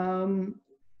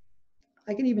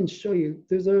 I can even show you.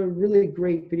 There's a really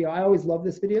great video. I always love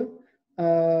this video.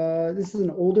 This is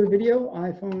an older video,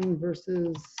 iPhone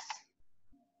versus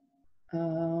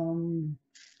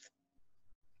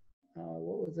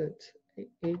what was it?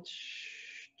 HTC.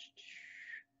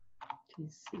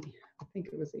 I think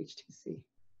it was HTC.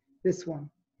 This one.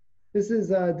 This is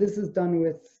done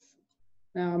with.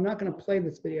 Now I'm not going to play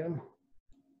this video,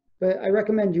 but I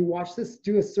recommend you watch this.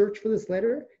 Do a search for this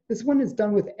later. This one is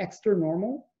done with Extra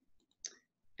Normal.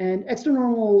 And Extra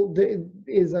Normal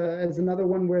is another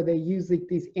one where they use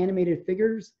these animated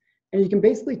figures, and you can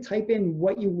basically type in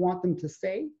what you want them to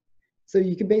say. So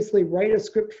you can basically write a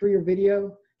script for your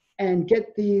video and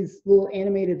get these little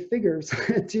animated figures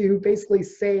to basically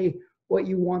say what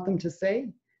you want them to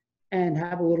say and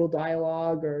have a little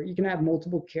dialogue, or you can have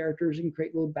multiple characters, you can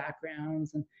create little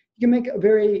backgrounds, and you can make a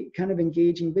very kind of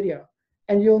engaging video.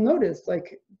 And you'll notice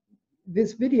like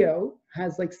this video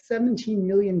has like 17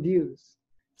 million views.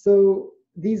 So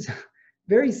these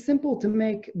very simple to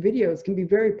make videos can be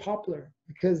very popular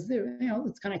because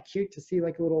it's kind of cute to see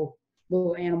like little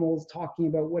animals talking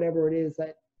about whatever it is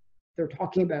that they're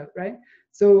talking about, right?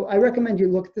 So I recommend you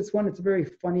look at this one. It's a very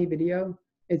funny video.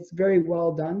 It's very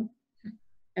well done,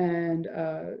 and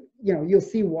you'll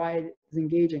see why it's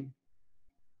engaging.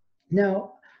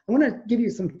 Now I want to give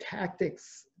you some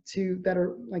tactics that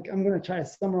are like, I'm going to try to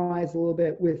summarize a little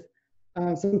bit with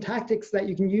some tactics that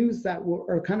you can use that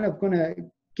are kind of going to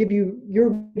give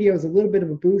your videos a little bit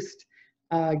of a boost,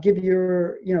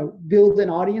 build an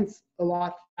audience a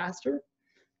lot faster.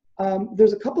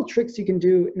 There's a couple tricks you can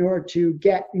do in order to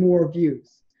get more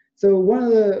views. So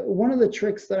one of the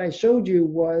tricks that I showed you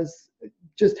was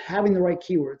just having the right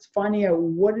keywords, finding out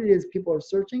what it is people are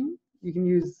searching. You can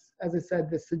use, as I said,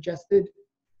 the suggested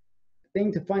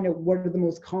thing to find out what are the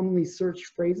most commonly searched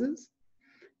phrases.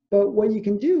 But what you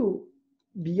can do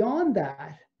beyond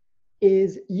that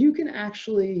is you can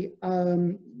actually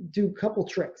do a couple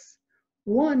tricks.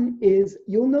 One is,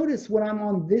 you'll notice when I'm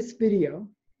on this video,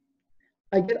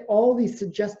 I get all these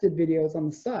suggested videos on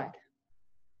the side,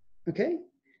 okay?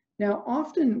 Now,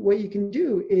 often what you can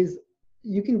do is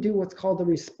you can do what's called a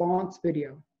response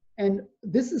video. And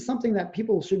this is something that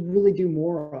people should really do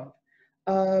more of.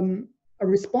 A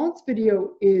response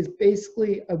video is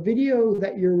basically a video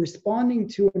that you're responding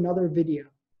to another video.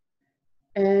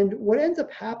 And what ends up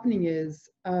happening is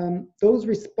those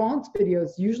response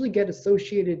videos usually get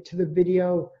associated to the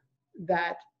video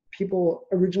that people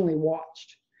originally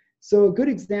watched. So a good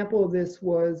example of this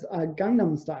was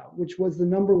Gangnam Style, which was the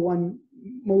 #1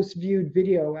 most viewed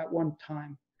video at one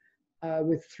time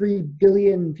with 3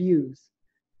 billion views.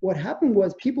 What happened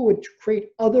was people would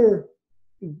create other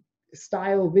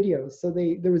style videos. So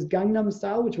there was Gangnam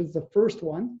Style, which was the first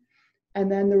one. And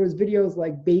then there was videos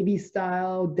like Baby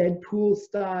Style, Deadpool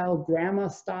Style, Grandma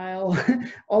Style,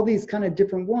 all these kind of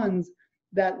different ones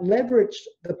that leveraged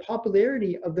the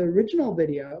popularity of the original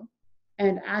video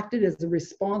and acted as a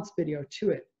response video to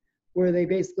it, where they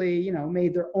basically,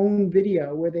 made their own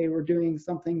video where they were doing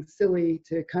something silly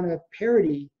to kind of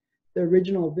parody the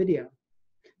original video.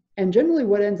 And generally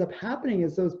what ends up happening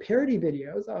is those parody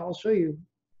videos, I'll show you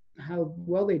how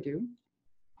well they do.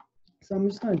 So I'm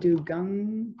just going to do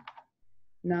Gangnam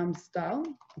Style,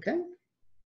 okay?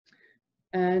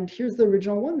 And here's the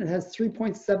original one. It has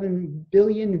 3.7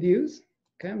 billion views.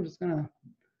 Okay, I'm just going to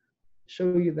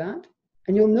show you that.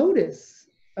 And you'll notice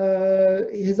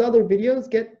his other videos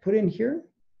get put in here.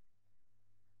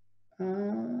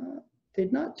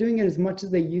 They're not doing it as much as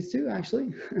they used to,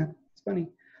 actually. It's funny.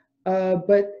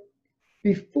 But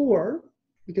before,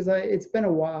 because it's been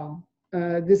a while,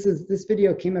 this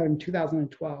video came out in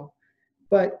 2012.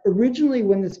 But originally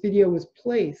when this video was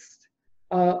placed,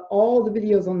 all the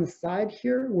videos on the side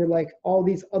here were like all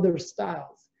these other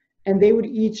styles. And they would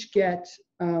each get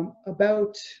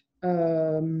about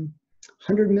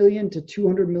 100 million to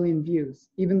 200 million views,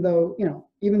 even though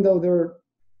they're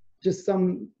just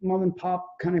some mom and pop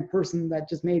kind of person that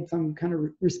just made some kind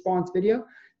of response video,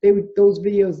 those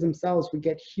videos themselves would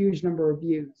get huge number of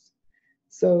views.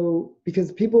 So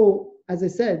because people, as I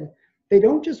said, they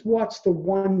don't just watch the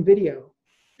one video,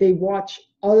 they watch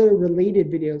other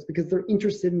related videos because they're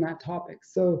interested in that topic.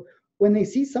 So when they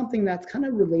see something that's kind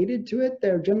of related to it,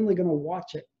 they're generally going to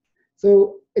watch it.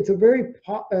 So it's a very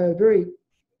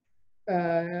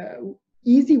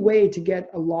easy way to get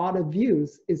a lot of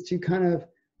views is to kind of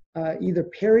either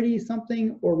parody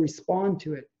something or respond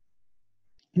to it.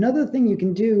 Another thing you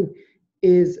can do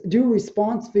is do a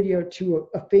response video to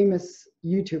a famous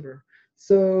YouTuber.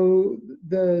 So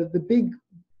the big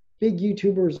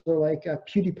YouTubers are like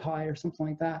PewDiePie or something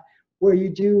like that, where you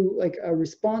do like a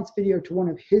response video to one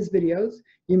of his videos.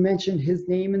 You mention his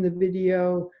name in the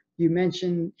video, you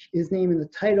mention his name in the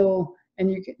title, and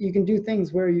you can do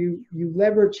things where you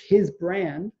leverage his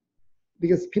brand,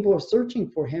 because people are searching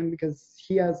for him because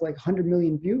he has like 100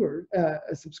 million viewers,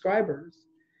 subscribers.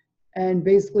 And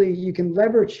basically you can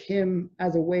leverage him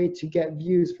as a way to get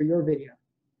views for your video.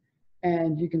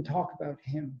 And you can talk about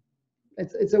him.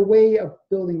 It's a way of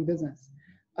building business.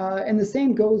 And the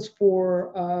same goes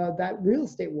for that real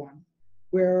estate one,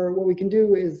 where what we can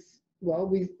do is,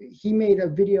 well, he made a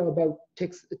video about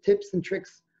tips and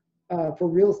tricks for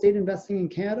real estate investing in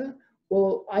Canada.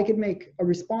 Well, I could make a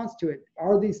response to it.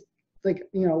 Are these like,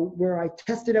 where I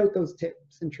tested out those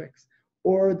tips and tricks,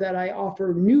 or that I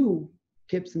offer new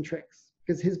tips and tricks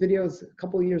because his video is a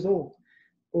couple of years old,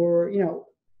 or,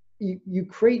 you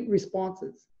create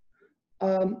responses.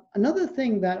 Another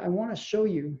thing that I want to show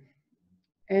you,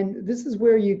 and this is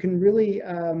where you can really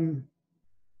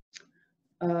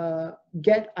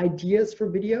get ideas for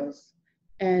videos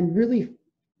and really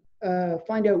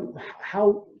find out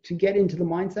how to get into the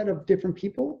mindset of different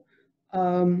people.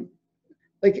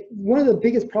 Like one of the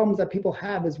biggest problems that people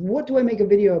have is, what do I make a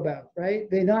video about, right?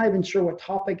 They're not even sure what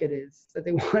topic it is that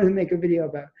they want to make a video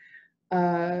about.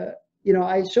 I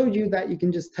showed you that you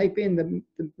can just type in the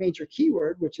major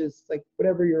keyword, which is like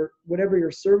whatever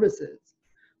your service is.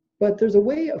 But there's a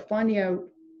way of finding out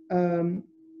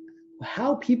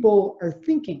how people are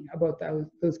thinking about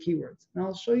those keywords. And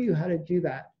I'll show you how to do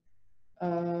that.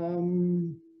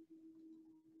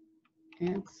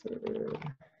 Answer the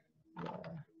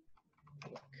public.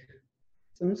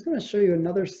 So I'm just going to show you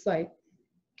another site.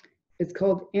 It's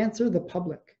called Answer the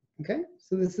Public. Okay,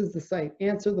 so this is the site,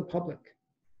 Answer the Public.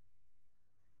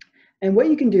 And what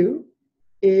you can do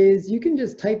is you can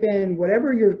just type in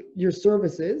whatever your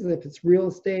service is, if it's real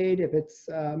estate, if it's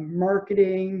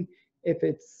marketing, if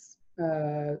it's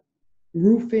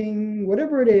roofing,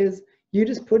 whatever it is, you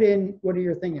just put in what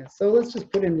your thing is. So let's just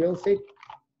put in real estate,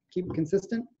 keep it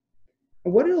consistent.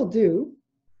 And what it'll do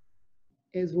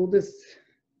is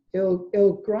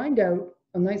it'll grind out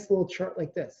a nice little chart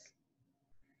like this.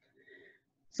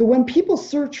 So when people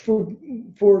search for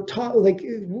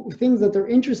things that they're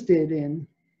interested in,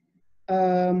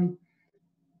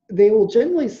 they will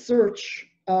generally search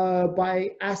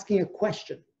by asking a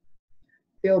question.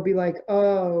 They'll be like,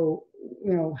 oh,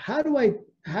 how do I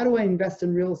invest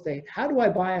in real estate? How do I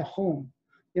buy a home?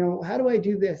 How do I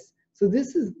do this? So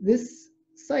this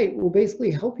site will basically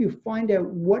help you find out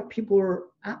what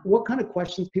kind of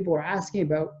questions people are asking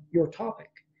about your topic.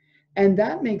 And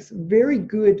that makes very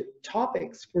good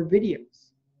topics for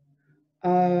videos.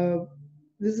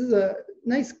 This is a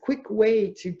nice quick way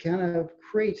to kind of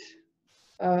create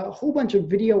a whole bunch of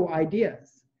video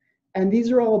ideas. And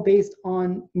these are all based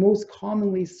on most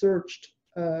commonly searched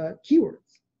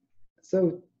keywords.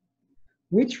 So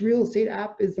which real estate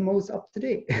app is the most up to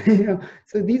date?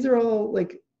 So these are all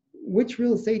like, which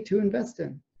real estate to invest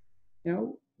in?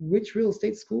 Which real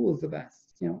estate school is the best?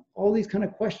 All these kind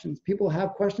of questions. People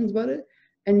have questions about it,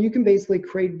 and you can basically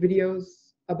create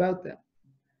videos about them.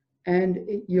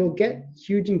 And you'll get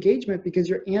huge engagement because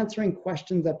you're answering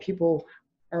questions that people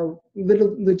are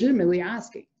legitimately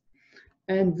asking.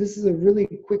 And this is a really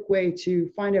quick way to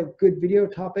find out good video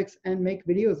topics and make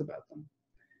videos about them.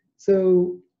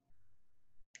 So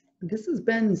this has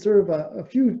been sort of a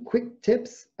few quick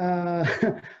tips how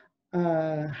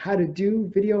to do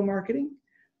video marketing.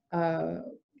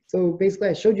 So basically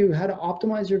I showed you how to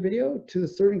optimize your video to a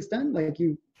certain extent. Like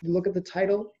you look at the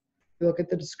title, you look at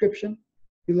the description,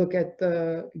 you look at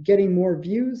getting more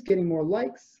views, getting more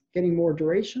likes, getting more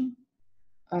duration.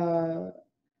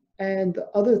 And the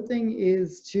other thing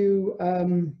is to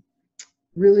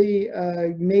really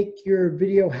make your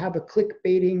video have a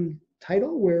clickbaiting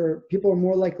title where people are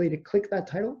more likely to click that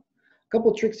title. A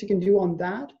couple tricks you can do on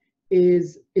that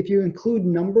is if you include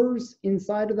numbers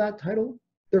inside of that title,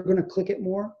 they're going to click it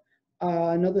more.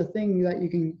 Another thing that you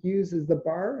can use is the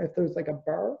bar. If there's like a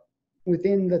bar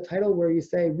within the title where you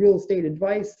say real estate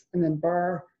advice and then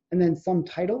bar and then some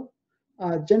title,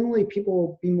 generally people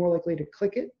will be more likely to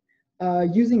click it.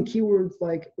 Using keywords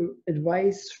like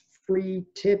advice, free,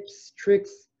 tips,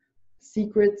 tricks,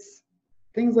 secrets,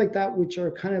 things like that, which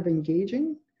are kind of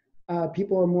engaging,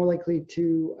 people are more likely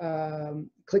to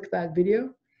click that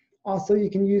video. Also, you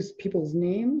can use people's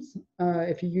names.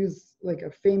 If you use like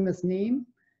a famous name,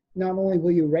 not only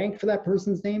will you rank for that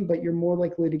person's name, but you're more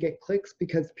likely to get clicks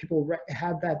because people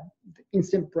have that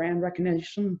instant brand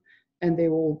recognition and they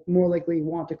will more likely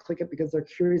want to click it because they're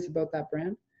curious about that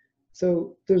brand.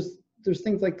 So there's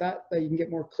things like that that you can get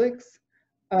more clicks.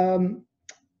 And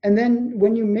then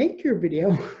when you make your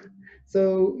video,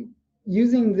 so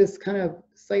using this kind of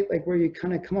site like where you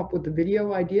kind of come up with the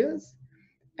video ideas,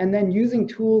 and then using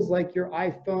tools like your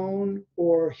iPhone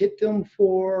or HitFilm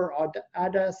 4,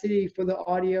 Audacity for the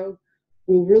audio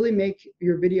will really make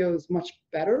your videos much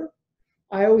better.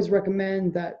 I always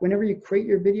recommend that whenever you create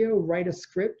your video, write a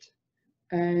script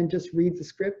and just read the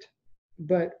script,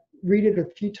 but read it a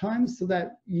few times so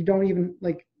that you don't even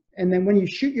like, and then when you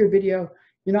shoot your video,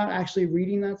 you're not actually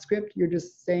reading that script, you're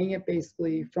just saying it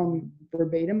basically from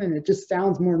verbatim, and it just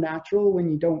sounds more natural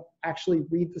when you don't actually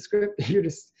read the script, you're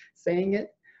just saying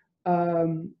it.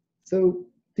 So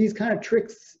these kind of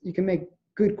tricks, you can make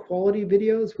good quality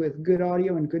videos with good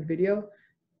audio and good video.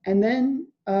 And then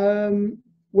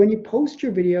when you post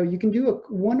your video, you can do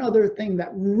one other thing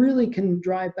that really can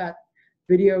drive that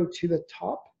video to the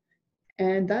top,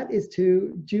 and that is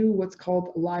to do what's called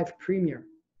live premiere.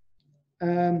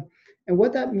 And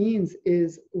what that means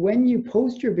is when you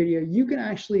post your video, you can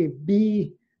actually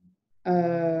be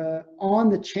on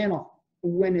the channel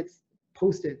when it's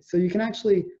posted. So you can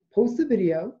actually post the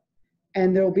video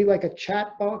and there'll be like a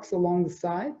chat box along the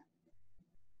side,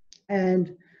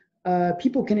 and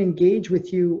people can engage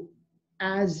with you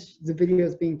as the video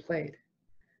is being played.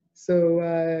 So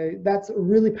that's a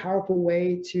really powerful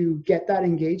way to get that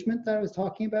engagement that I was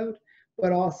talking about,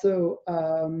 but also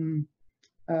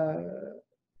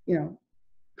you know,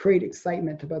 create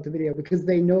excitement about the video because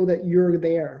they know that you're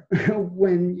there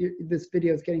when this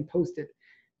video is getting posted.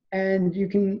 And you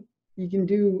can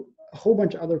do a whole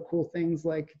bunch of other cool things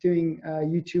like doing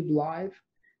YouTube Live,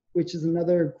 which is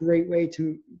another great way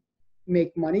to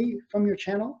make money from your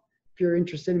channel. If you're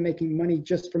interested in making money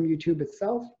just from YouTube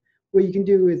itself, what you can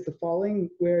do is the following,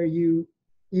 where you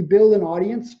build an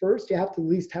audience first. You have to at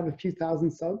least have a few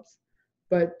thousand subs.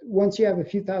 But once you have a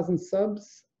few thousand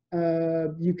subs,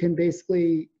 you can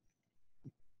basically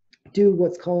do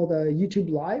what's called a YouTube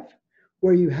Live,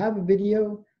 where you have a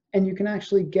video and you can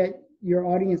actually get your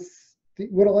audience.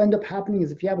 What'll end up happening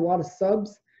is if you have a lot of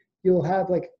subs, you'll have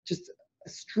like just a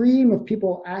stream of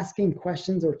people asking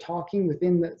questions or talking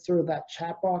within the sort of that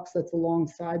chat box that's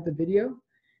alongside the video.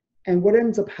 And what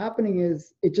ends up happening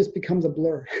is it just becomes a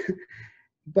blur.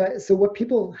 But so what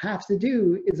people have to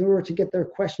do is, in order to get their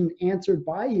question answered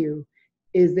by you,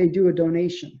 is they do a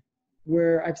donation,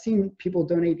 where I've seen people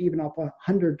donate even up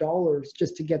 $100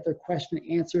 just to get their question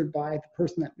answered by the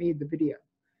person that made the video.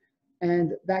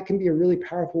 And that can be a really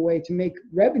powerful way to make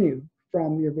revenue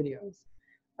from your videos.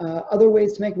 Other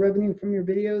ways to make revenue from your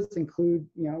videos include,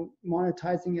 you know,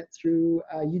 monetizing it through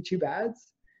YouTube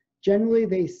ads. Generally,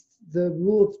 the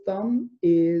rule of thumb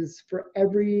is for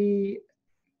every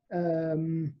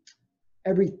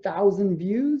 1,000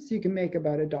 views, you can make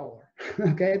about $1.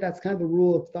 Okay, that's kind of the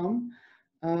rule of thumb.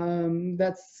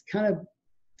 That's kind of,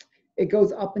 it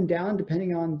goes up and down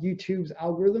depending on YouTube's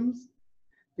algorithms,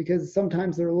 because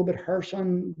sometimes they're a little bit harsh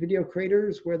on video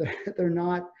creators where they're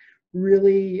not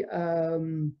really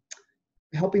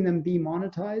helping them be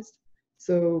monetized.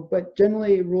 So, but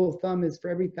generally, rule of thumb is for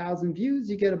every 1,000 views,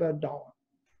 you get about $1.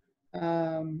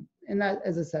 And that,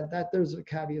 as I said, that there's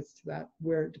caveats to that,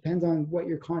 where it depends on what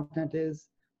your content is.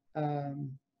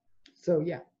 So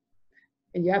yeah,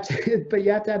 and you have to, but you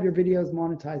have to have your videos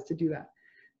monetized to do that.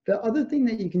 The other thing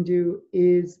that you can do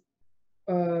is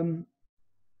to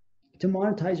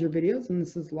monetize your videos, and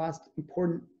this is the last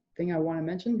important thing I want to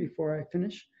mention before I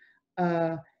finish,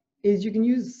 is you can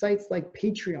use sites like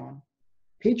Patreon.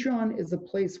 Patreon is a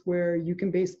place where you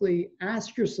can basically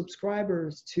ask your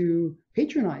subscribers to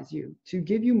patronize you, to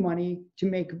give you money to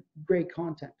make great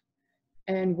content.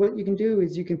 And what you can do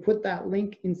is you can put that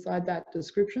link inside that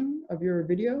description of your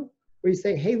video where you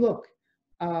say, hey, look,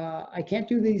 I can't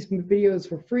do these videos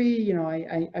for free. You know,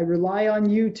 I rely on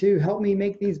you to help me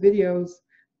make these videos.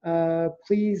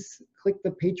 Please click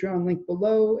the Patreon link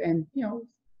below and, you know,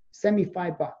 send me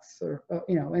 $5 or,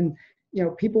 you know, and, you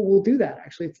know, people will do that.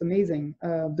 Actually, it's amazing.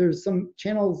 There's some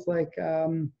channels like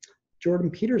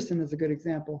Jordan Peterson is a good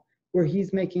example, where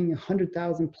he's making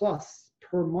 100,000 plus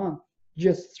per month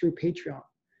just through Patreon.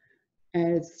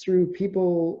 And it's through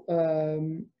people,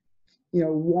 you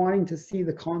know, wanting to see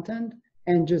the content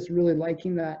and just really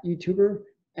liking that YouTuber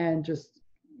and just,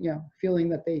 you know, feeling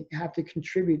that they have to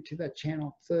contribute to that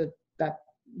channel so that that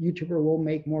YouTuber will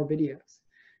make more videos.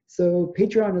 So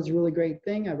Patreon is a really great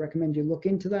thing. I recommend you look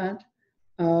into that.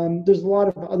 There's a lot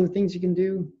of other things you can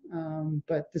do,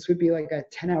 but this would be like a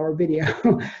 10-hour video.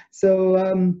 So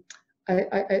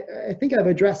I think I've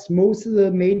addressed most of the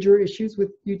major issues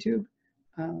with YouTube,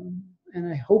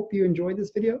 and I hope you enjoyed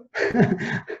this video.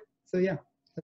 So yeah.